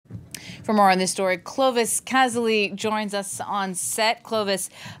For more on this story, Clovis Casali joins us on set. Clovis,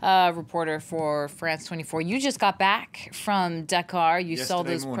 reporter for France 24. You just got back from Dakar. You saw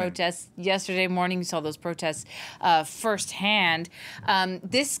those protests yesterday morning. You saw those protests firsthand.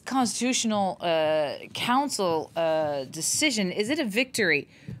 This Constitutional Council decision, is it a victory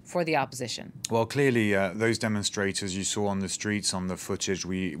for the opposition? Well, clearly, those demonstrators you saw on the streets, on the footage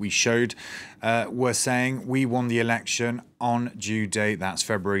we showed, were saying we won the election on due date, that's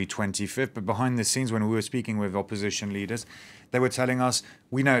February 25th. But behind the scenes, when we were speaking with opposition leaders, they were telling us,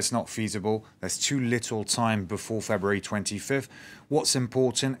 we know it's not feasible. There's too little time before February 25th. What's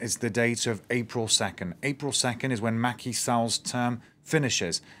important is the date of April 2nd. April 2nd is when Macky Sall's term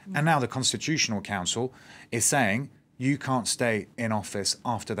finishes. And now the Constitutional Council is saying, you can't stay in office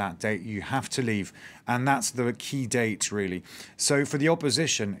after that date. You have to leave. And that's the key date, really. So for the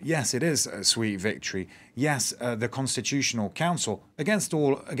opposition, yes, it is a sweet victory. Yes, the Constitutional Council, against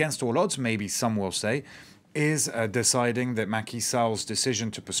all odds, maybe some will say, is deciding that Macky Sall's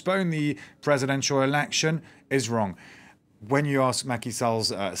decision to postpone the presidential election is wrong. When you ask Macky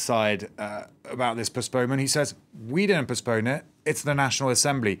Sall's side about this postponement, he says, we didn't postpone it. It's the National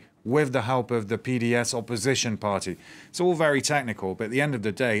Assembly with the help of the PDS opposition party. It's all very technical, but at the end of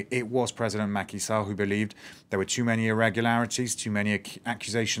the day, it was President Macky Sall who believed there were too many irregularities, too many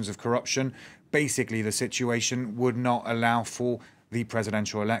accusations of corruption. Basically, the situation would not allow for the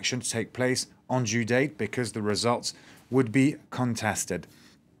presidential election to take place on due date because the results would be contested.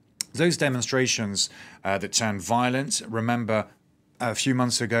 Those demonstrations that turned violent, remember a few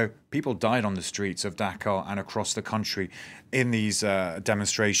months ago, people died on the streets of Dakar and across the country in these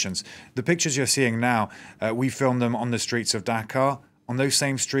demonstrations. The pictures you're seeing now, we filmed them on the streets of Dakar, on those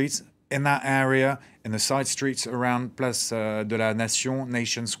same streets, in that area, in the side streets around Place de la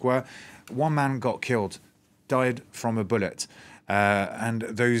Nation Square. One man got killed, died from a bullet. And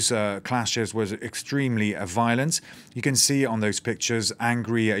those clashes was extremely violent. You can see on those pictures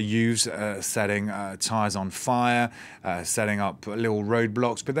angry youths setting tires on fire, setting up little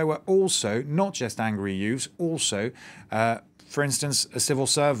roadblocks. But there were also not just angry youths, also, for instance, a civil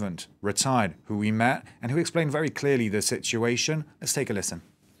servant, retired, who we met and who explained very clearly the situation. Let's take a listen.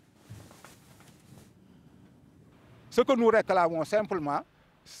 Ce que nous réclamons simplement,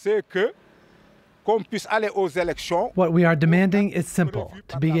 c'est que what we are demanding is simple,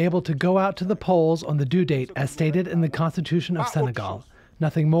 to be able to go out to the polls on the due date as stated in the Constitution of Senegal.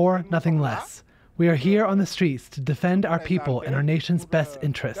 Nothing more, nothing less. We are here on the streets to defend our people and our nation's best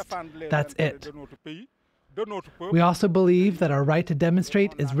interest. That's it. We also believe that our right to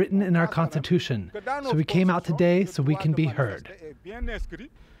demonstrate is written in our Constitution, so we came out today so we can be heard.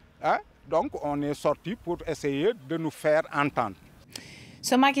 Donc on est sorti pour essayer de nous faire entendre.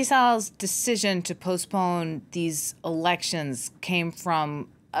 So Macky Sall's decision to postpone these elections came from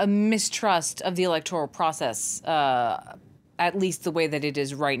a mistrust of the electoral process, at least the way that it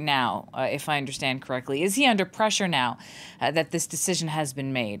is right now, if I understand correctly. Is he under pressure now that this decision has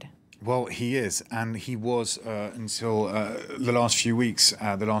been made? Well, he is, and he was until the last few weeks,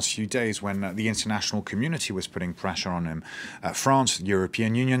 the last few days, when the international community was putting pressure on him. France, the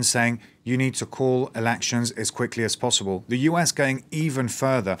European Union, saying you need to call elections as quickly as possible. The US going even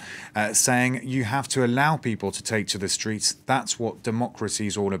further, saying you have to allow people to take to the streets. That's what democracy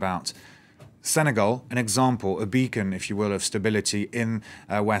is all about. Senegal, an example, a beacon, if you will, of stability in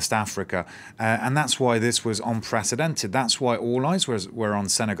West Africa. And that's why this was unprecedented. That's why all eyes were on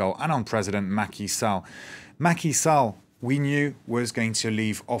Senegal and on President Macky Sall. Macky Sall, we knew, was going to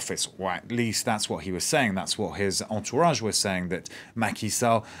leave office, or at least that's what he was saying. That's what his entourage was saying, that Macky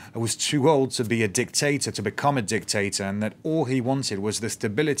Sall was too old to be a dictator, to become a dictator, and that all he wanted was the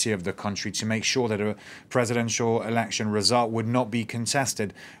stability of the country to make sure that a presidential election result would not be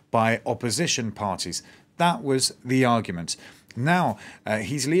contested by opposition parties. That was the argument. Now,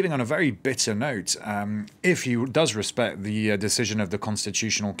 he's leaving on a very bitter note, if he does respect the decision of the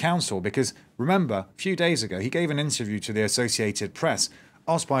Constitutional Council, because remember, a few days ago, he gave an interview to the Associated Press,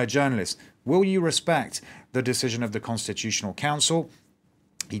 asked by a journalist, will you respect the decision of the Constitutional Council?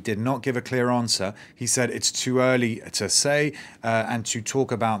 He did not give a clear answer. He said it's too early to say and to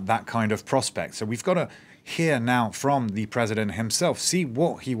talk about that kind of prospect. So we've got to hear now from the president himself, see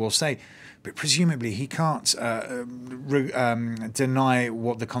what he will say. But presumably he can't deny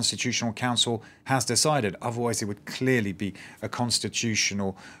what the Constitutional Council has decided. Otherwise, it would clearly be a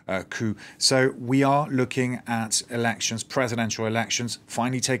constitutional coup. So we are looking at elections, presidential elections,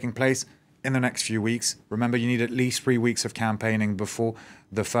 finally taking place in the next few weeks. Remember, you need at least 3 weeks of campaigning before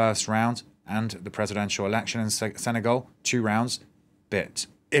the first round, and the presidential election in Senegal, 2 rounds, bit.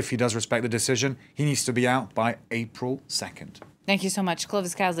 If he does respect the decision, he needs to be out by April 2nd. Thank you so much.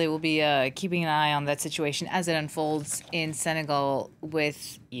 Clovis Casali will be keeping an eye on that situation as it unfolds in Senegal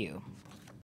with you.